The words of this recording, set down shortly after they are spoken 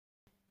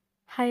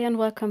Hi and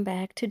welcome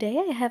back. Today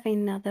I have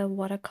another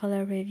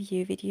watercolor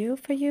review video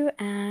for you,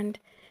 and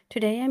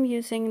today I'm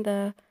using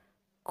the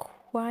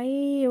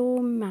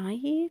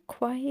QIAOMEI.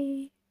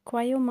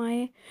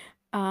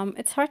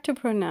 It's hard to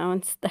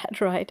pronounce that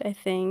right, I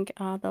think.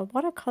 The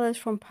watercolors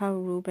from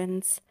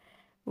Rubens,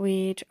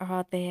 which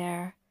are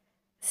their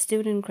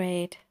student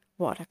grade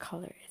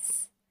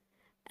watercolors.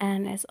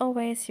 And as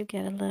always, you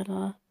get a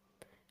little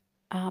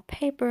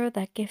paper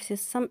that gives you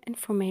some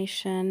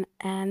information,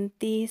 and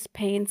these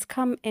paints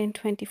come in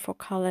 24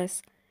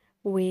 colors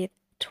with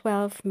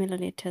 12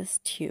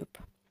 milliliters tube.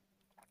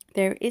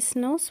 There is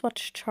no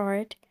swatch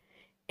chart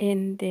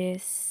in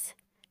this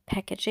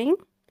packaging,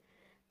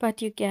 but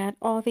you get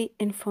all the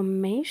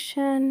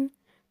information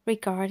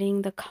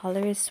regarding the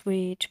colors,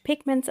 which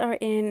pigments are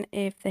in,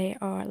 if they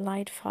are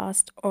light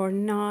fast or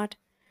not,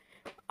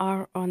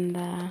 are on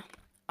the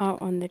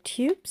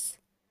tubes.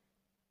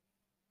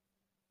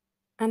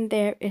 And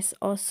there is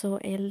also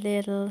a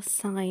little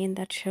sign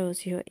that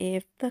shows you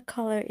if the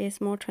color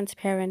is more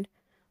transparent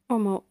or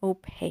more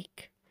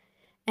opaque.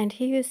 And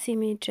here you see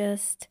me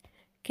just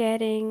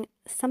getting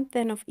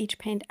something of each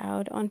paint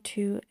out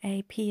onto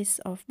a piece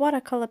of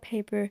watercolor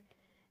paper,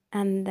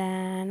 and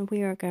then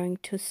we are going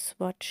to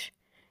swatch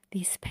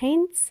these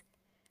paints.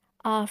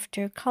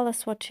 After color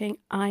swatching,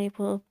 I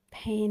will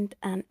paint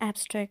an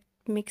abstract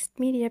mixed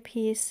media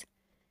piece,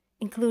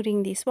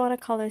 including these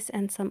watercolors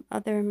and some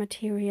other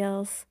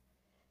materials.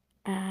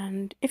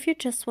 And if you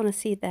just want to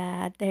see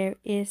that, there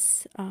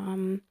is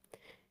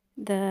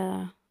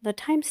the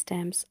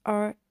timestamps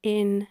are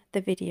in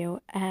the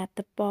video at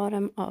the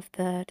bottom of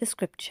the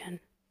description.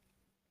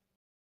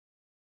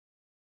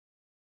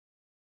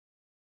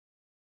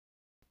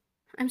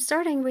 I'm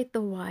starting with the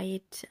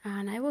white,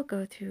 and I will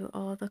go through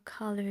all the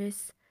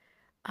colors.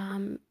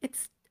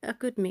 It's a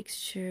good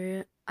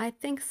mixture. I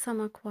think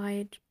some are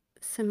quite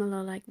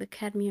similar, like the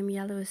cadmium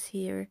yellows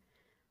here.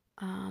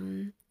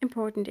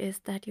 Important is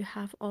that you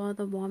have all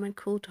the warm and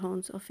cool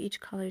tones of each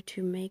color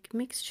to make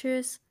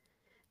mixtures.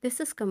 This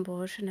is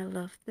Gamboge and I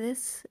love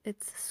this.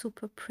 It's a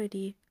super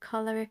pretty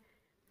color.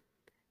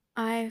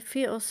 I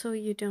feel also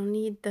you don't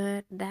need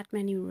that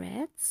many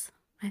reds.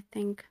 I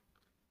think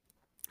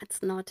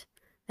it's not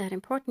that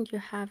important. You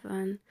have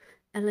an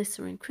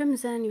alizarin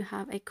crimson, you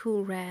have a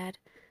cool red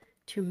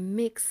to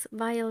mix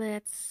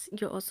violets.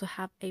 You also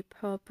have a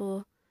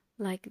purple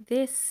like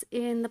this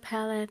in the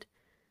palette.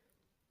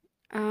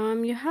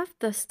 You have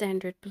the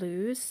standard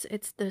blues.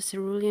 It's the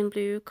cerulean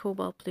blue,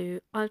 cobalt blue,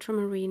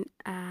 ultramarine,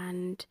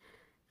 and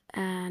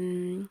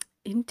an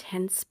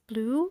intense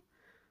blue,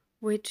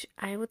 which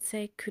I would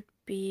say could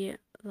be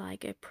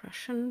like a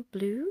Prussian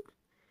blue.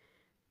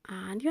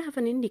 And you have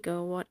an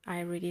indigo, what I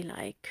really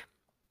like.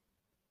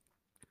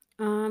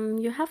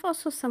 You have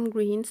also some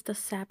greens, the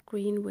sap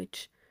green,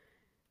 which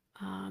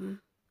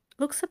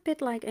looks a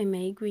bit like a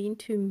May green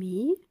to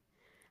me,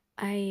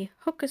 a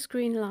hooker's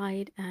green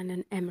light, and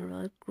an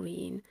emerald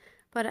green.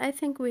 But I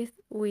think with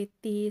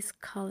these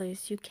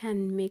colors you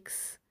can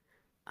mix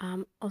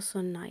also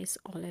nice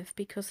olive,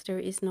 because there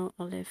is no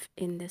olive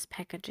in this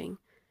packaging.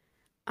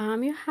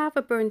 You have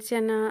a burnt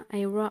sienna,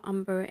 a raw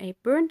umber, a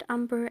burnt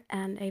umber,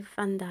 and a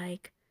Van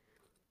Dyke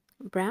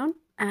brown,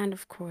 and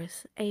of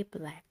course a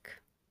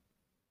black.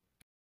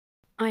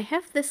 I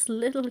have this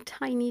little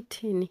tiny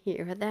tin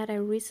here that I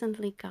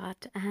recently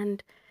got,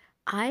 and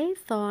I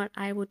thought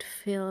I would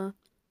fill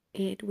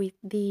it with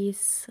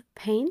these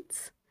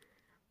paints,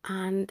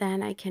 and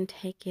then I can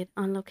take it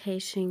on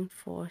location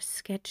for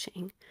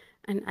sketching.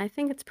 And I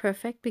think it's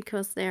perfect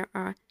because there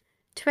are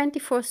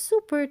 24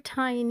 super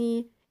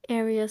tiny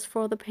areas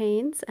for the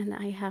paints, and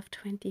I have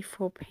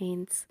 24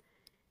 paints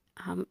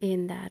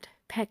in that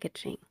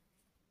packaging.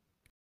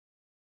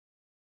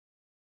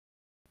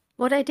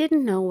 What I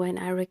didn't know when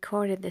I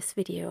recorded this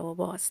video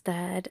was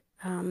that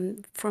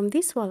from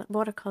these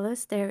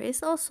watercolors there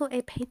is also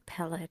a paint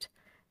palette,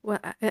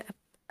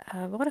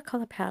 a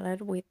watercolor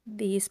palette with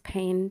these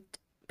paints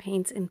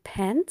in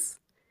pens,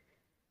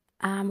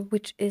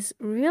 which is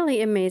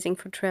really amazing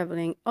for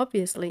traveling.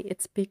 Obviously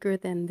it's bigger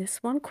than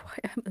this one,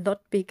 quite a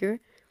lot bigger,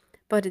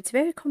 but it's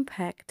very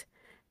compact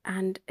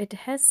and it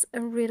has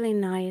a really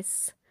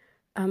nice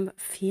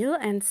feel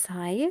and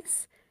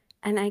size.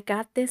 And I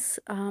got this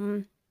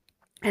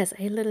as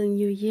a little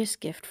New Year's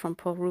gift from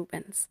Paul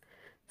Rubens.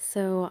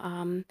 So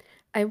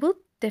I will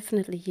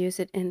definitely use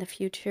it in the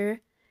future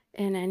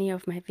in any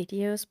of my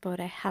videos, but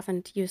I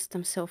haven't used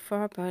them so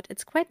far. But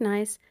it's quite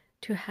nice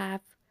to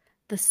have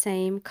the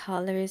same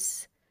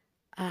colors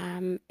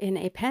in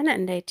a pen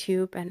and a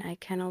tube, and I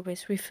can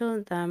always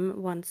refill them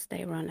once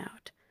they run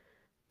out.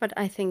 But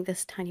I think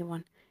this tiny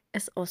one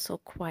is also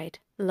quite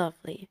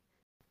lovely.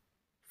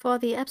 For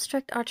the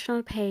abstract art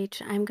journal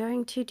page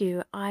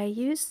I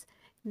use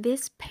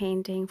this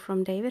painting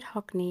from David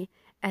Hockney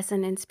as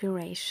an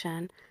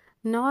inspiration,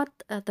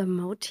 not the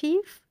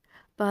motif,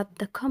 but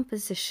the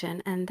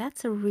composition, and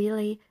that's a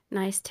really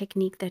nice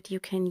technique that you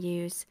can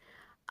use.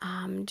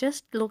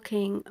 Just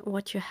looking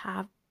what you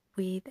have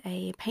with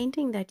a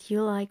painting that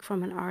you like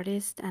from an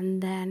artist,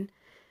 and then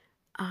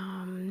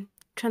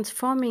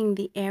transforming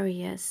the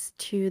areas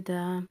to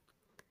the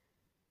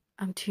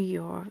to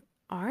your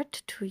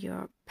art, to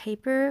your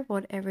paper,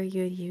 whatever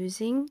you're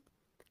using.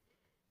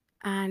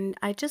 And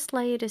I just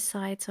lay it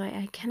aside so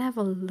I can have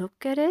a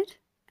look at it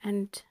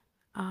and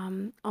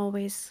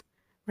always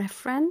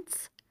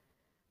reference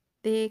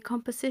the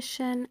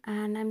composition.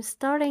 And I'm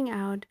starting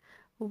out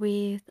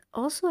with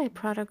also a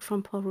product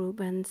from Paul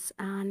Rubens,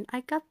 and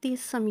I got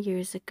these some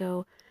years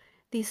ago.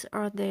 These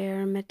are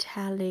their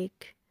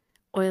metallic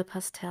oil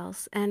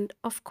pastels, and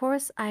of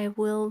course I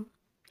will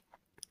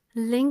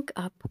link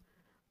up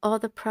all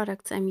the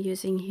products I'm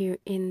using here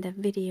in the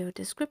video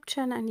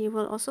description, and you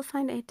will also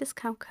find a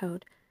discount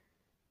code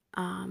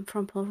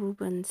from Paul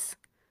Rubens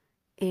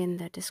in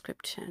the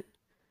description.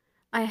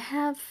 I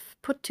have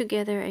put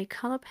together a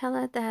color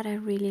palette that I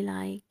really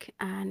like,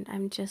 and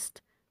I'm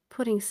just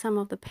putting some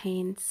of the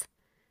paints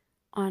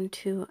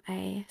onto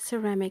a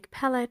ceramic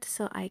palette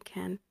so I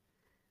can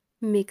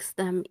mix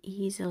them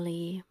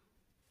easily.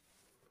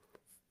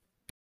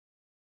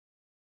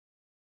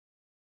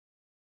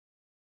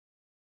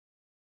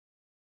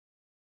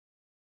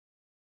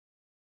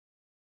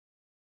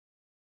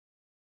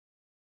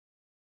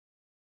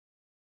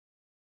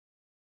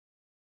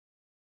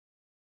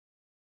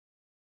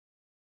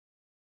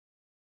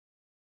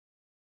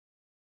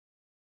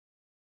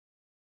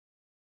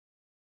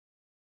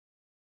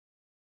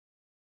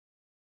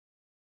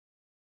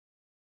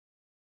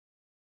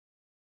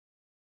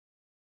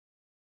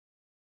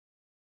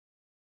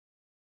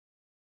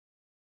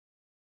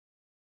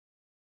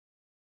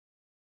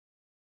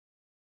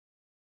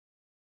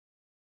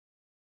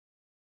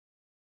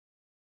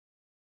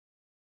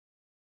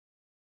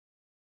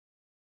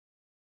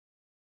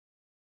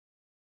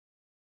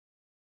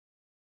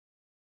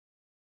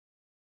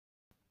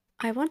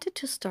 I wanted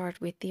to start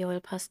with the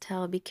oil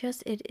pastel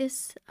because it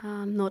is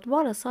not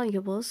water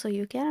soluble, so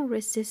you get a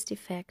resist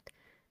effect.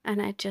 And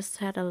I just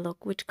had a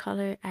look which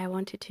color I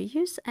wanted to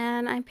use,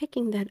 and I'm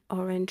picking that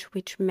orange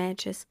which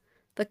matches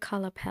the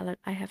color palette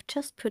I have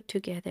just put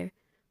together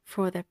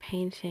for the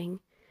painting.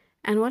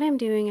 And what I'm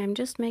doing, I'm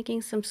just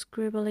making some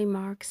scribbly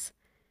marks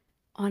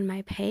on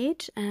my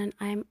page, and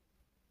I'm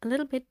a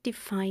little bit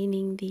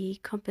defining the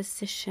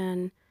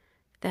composition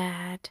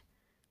that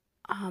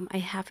I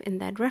have in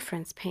that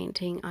reference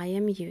painting I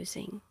am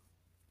using.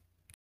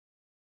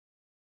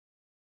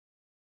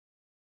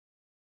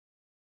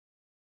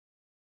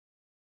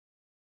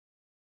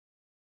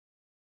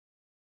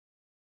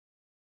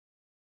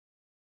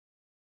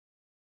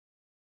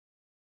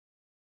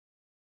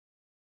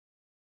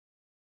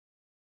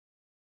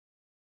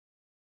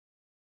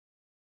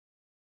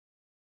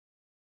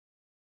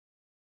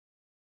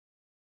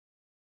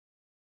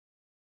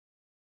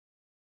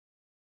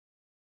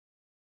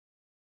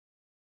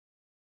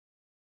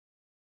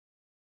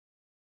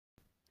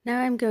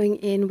 Now I'm going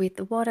in with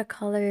the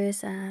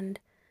watercolors, and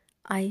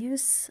I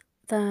use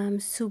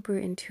them super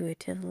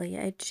intuitively.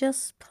 I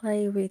just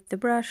play with the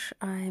brush.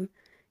 I'm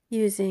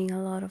using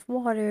a lot of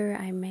water.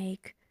 I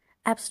make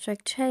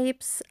abstract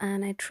shapes,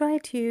 and I try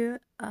to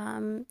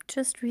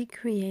just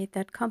recreate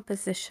that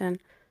composition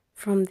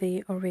from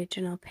the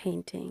original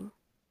painting.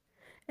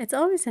 It's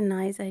always a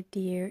nice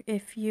idea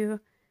if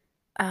you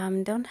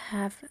don't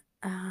have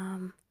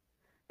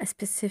a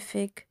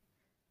specific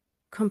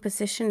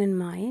composition in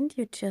mind.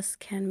 You just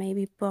can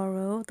maybe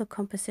borrow the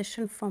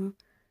composition from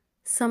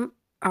some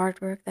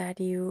artwork that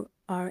you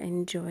are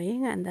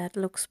enjoying and that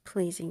looks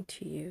pleasing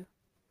to you.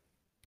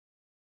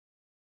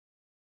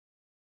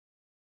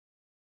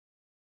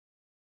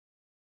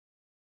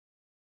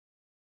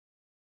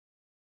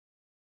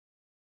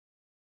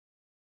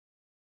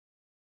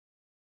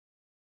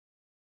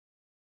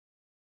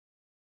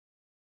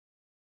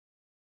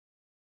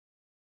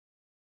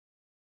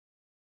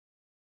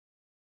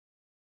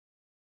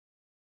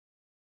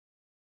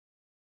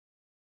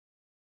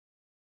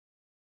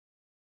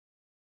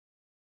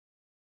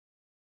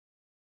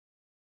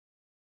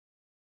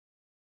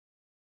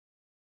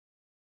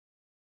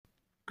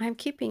 I'm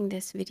keeping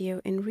this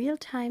video in real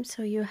time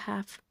so you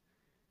have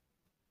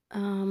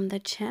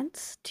the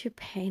chance to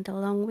paint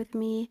along with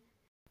me.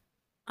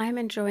 I'm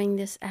enjoying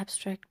this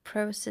abstract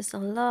process a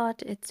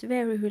lot. It's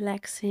very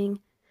relaxing.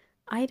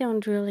 I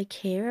don't really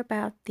care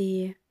about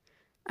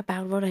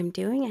what I'm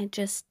doing. I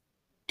just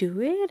do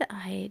it.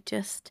 I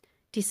just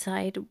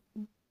decide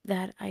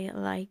that I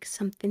like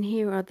something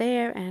here or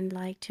there and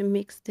like to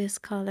mix this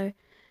color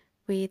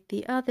with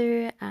the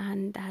other,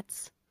 and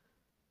that's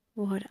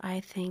what I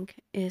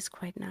think is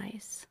quite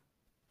nice.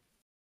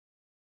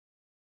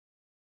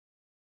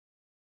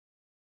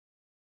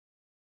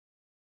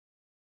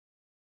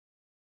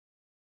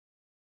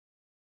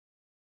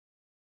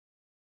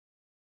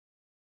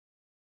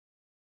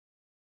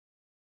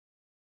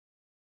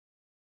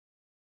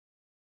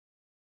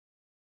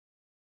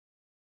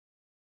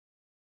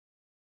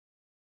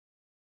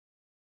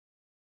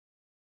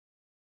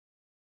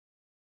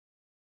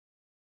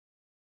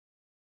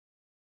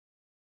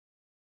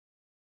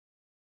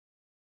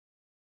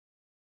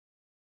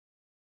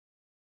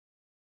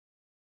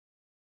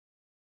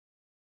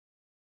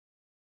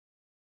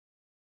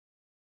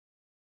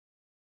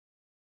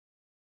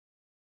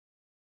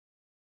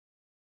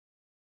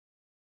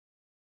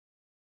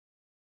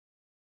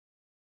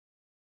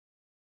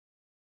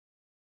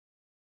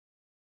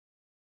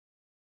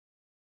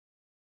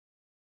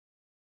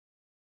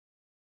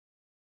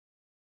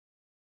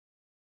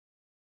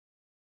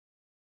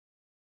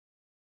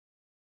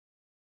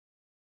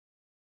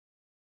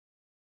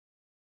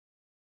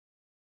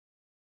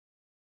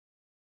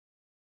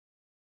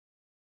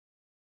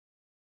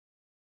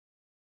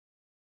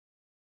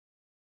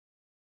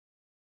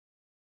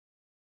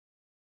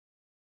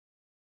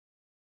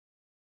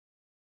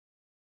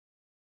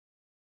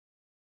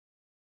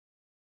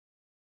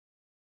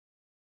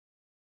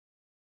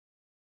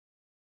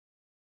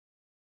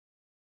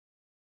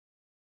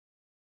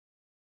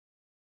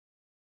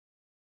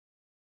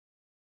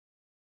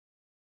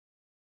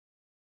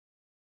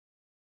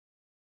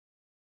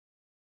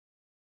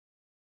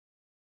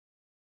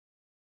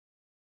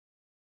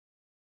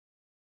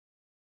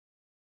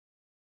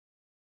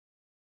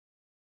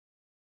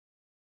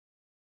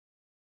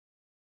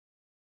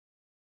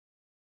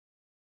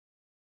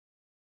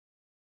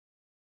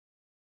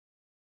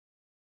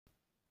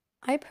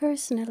 I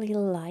personally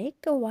like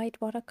a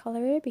white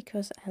watercolor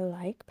because I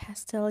like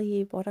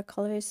pastel-y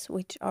watercolors,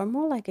 which are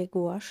more like a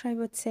gouache, I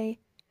would say.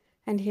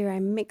 And here I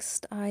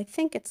mixed, I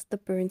think it's the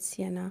burnt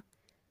sienna,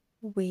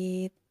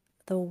 with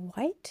the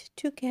white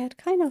to get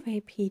kind of a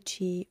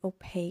peachy,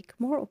 opaque,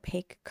 more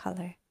opaque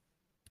color.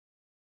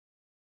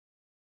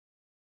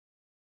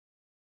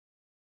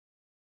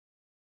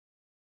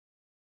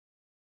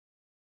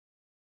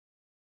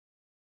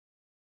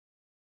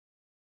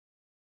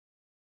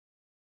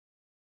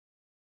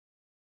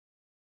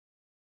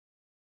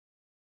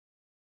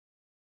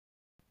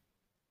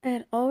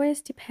 It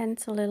always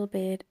depends a little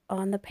bit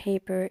on the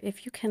paper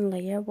if you can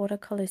layer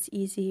watercolors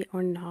easy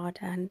or not.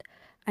 And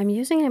I'm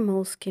using a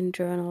moleskin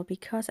journal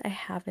because I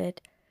have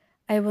it.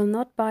 I will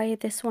not buy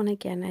this one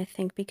again, I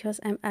think, because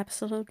I'm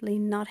absolutely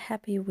not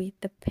happy with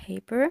the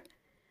paper.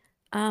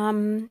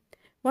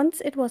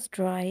 Once it was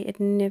dry, it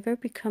never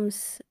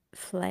becomes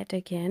flat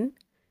again.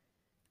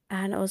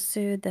 And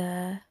also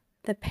the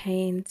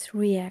paints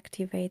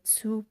reactivate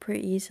super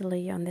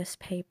easily on this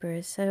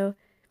paper. So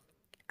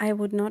I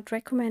would not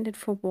recommend it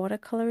for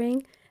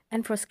watercoloring,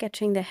 and for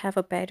sketching they have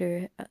a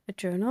better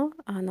journal,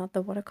 not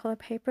the watercolor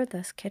paper.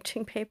 The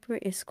sketching paper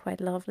is quite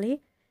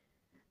lovely,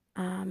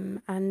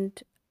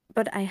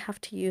 but I have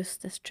to use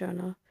this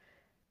journal,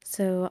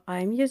 so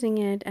I'm using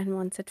it. And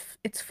once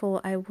it's full,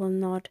 I will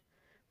not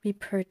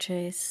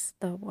repurchase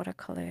the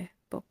watercolor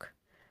book.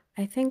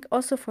 I think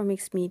also for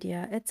mixed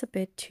media, it's a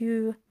bit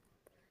too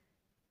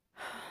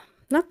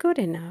not good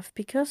enough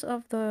because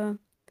of the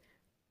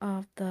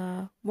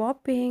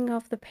warping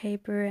of the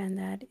paper and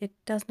that it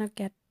does not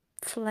get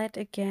flat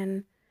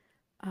again.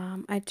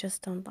 I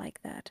just don't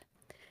like that.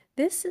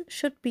 This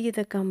should be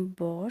the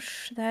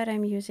gamboge that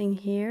I'm using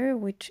here,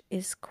 which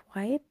is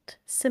quite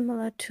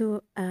similar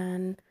to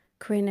an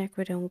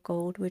quinacridone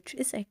gold, which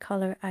is a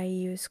color I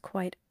use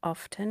quite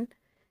often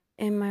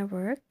in my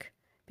work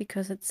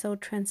because it's so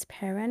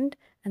transparent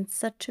and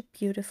such a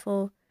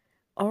beautiful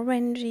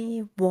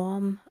orangey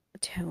warm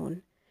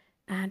tone.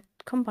 And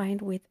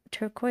combined with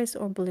turquoise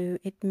or blue,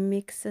 it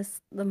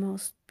mixes the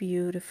most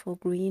beautiful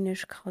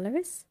greenish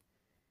colors.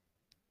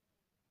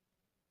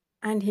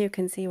 And here you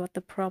can see what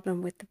the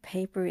problem with the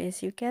paper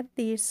is. You get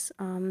these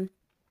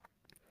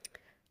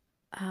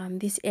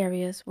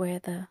areas where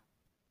the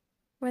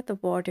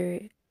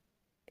water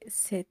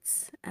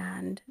sits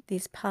and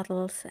these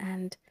puddles,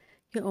 and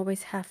you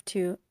always have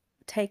to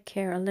take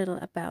care a little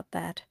about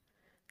that.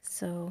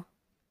 So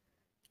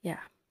yeah.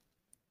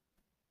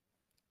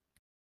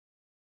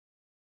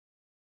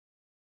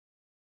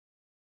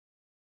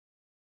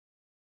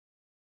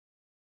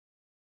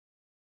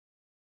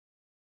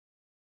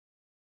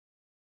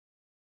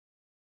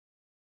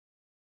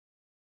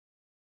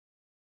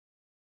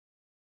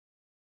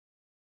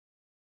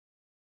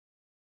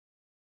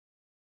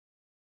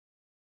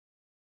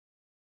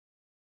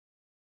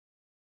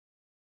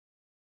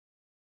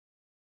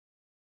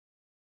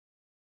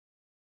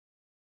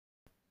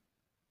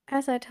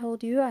 As I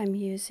told you, I'm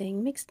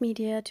using mixed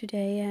media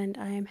today, and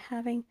I am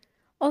having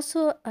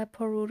also a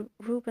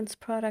Rubens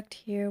product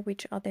here,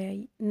 which are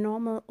their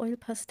normal oil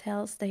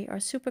pastels. They are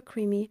super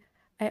creamy.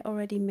 I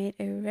already made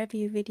a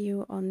review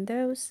video on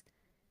those,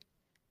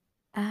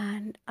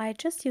 and I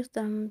just used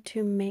them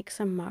to make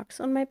some marks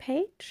on my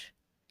page.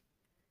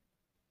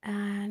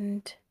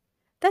 And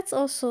that's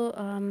also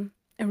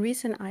a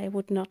reason I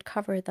would not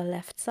cover the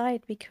left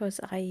side, because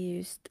I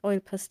used oil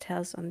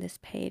pastels on this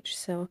page.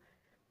 So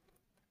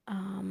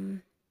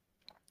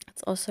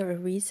it's also a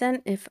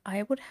reason if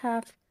I would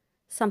have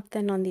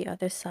something on the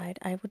other side,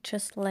 I would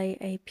just lay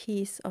a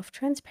piece of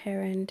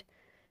transparent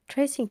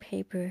tracing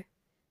paper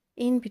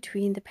in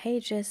between the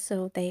pages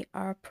so they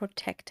are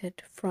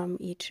protected from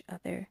each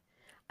other.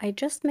 I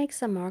just make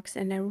some marks,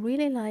 and I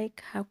really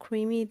like how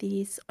creamy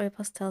these oil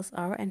pastels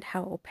are and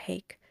how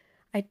opaque.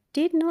 I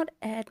did not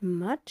add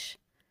much,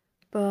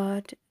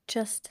 but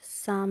just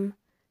some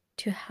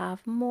to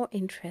have more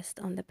interest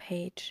on the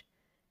page.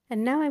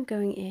 And now I'm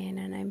going in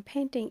and I'm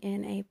painting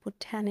in a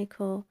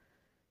botanical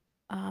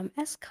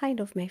as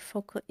kind of my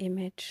focal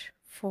image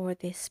for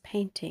this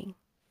painting.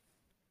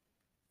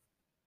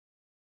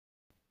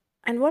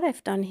 And what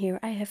I've done here,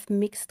 I have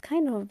mixed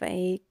kind of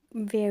a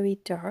very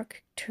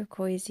dark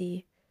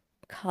turquoisey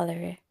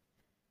color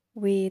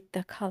with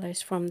the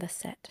colors from the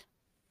set.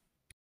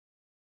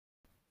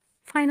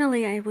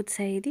 Finally, I would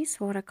say these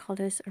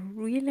watercolors are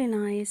really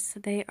nice.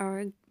 They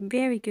are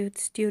very good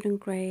student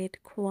grade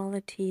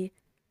quality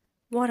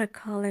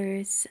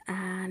watercolors,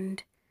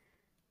 and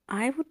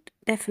I would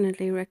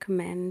definitely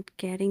recommend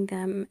getting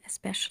them,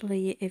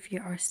 especially if you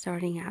are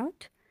starting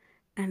out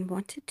and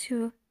wanted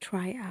to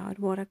try out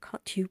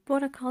tube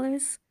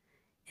watercolors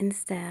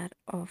instead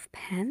of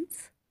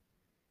pens.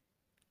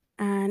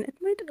 And it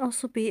might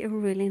also be a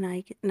really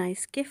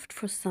nice gift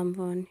for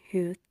someone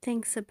who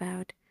thinks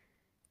about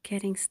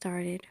getting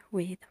started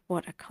with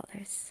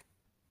watercolors.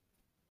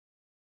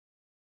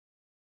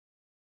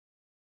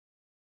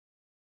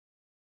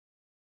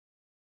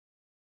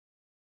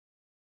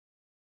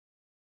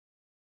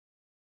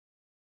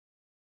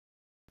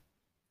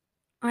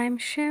 I'm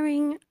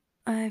sharing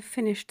a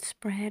finished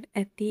spread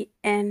at the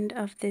end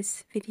of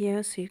this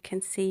video so you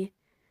can see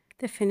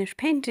the finished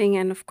painting,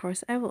 and of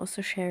course I will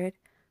also share it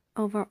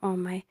over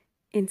on my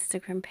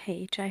Instagram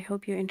page. I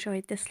hope you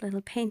enjoyed this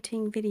little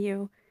painting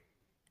video,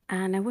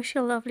 and I wish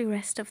you a lovely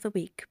rest of the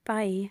week.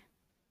 Bye!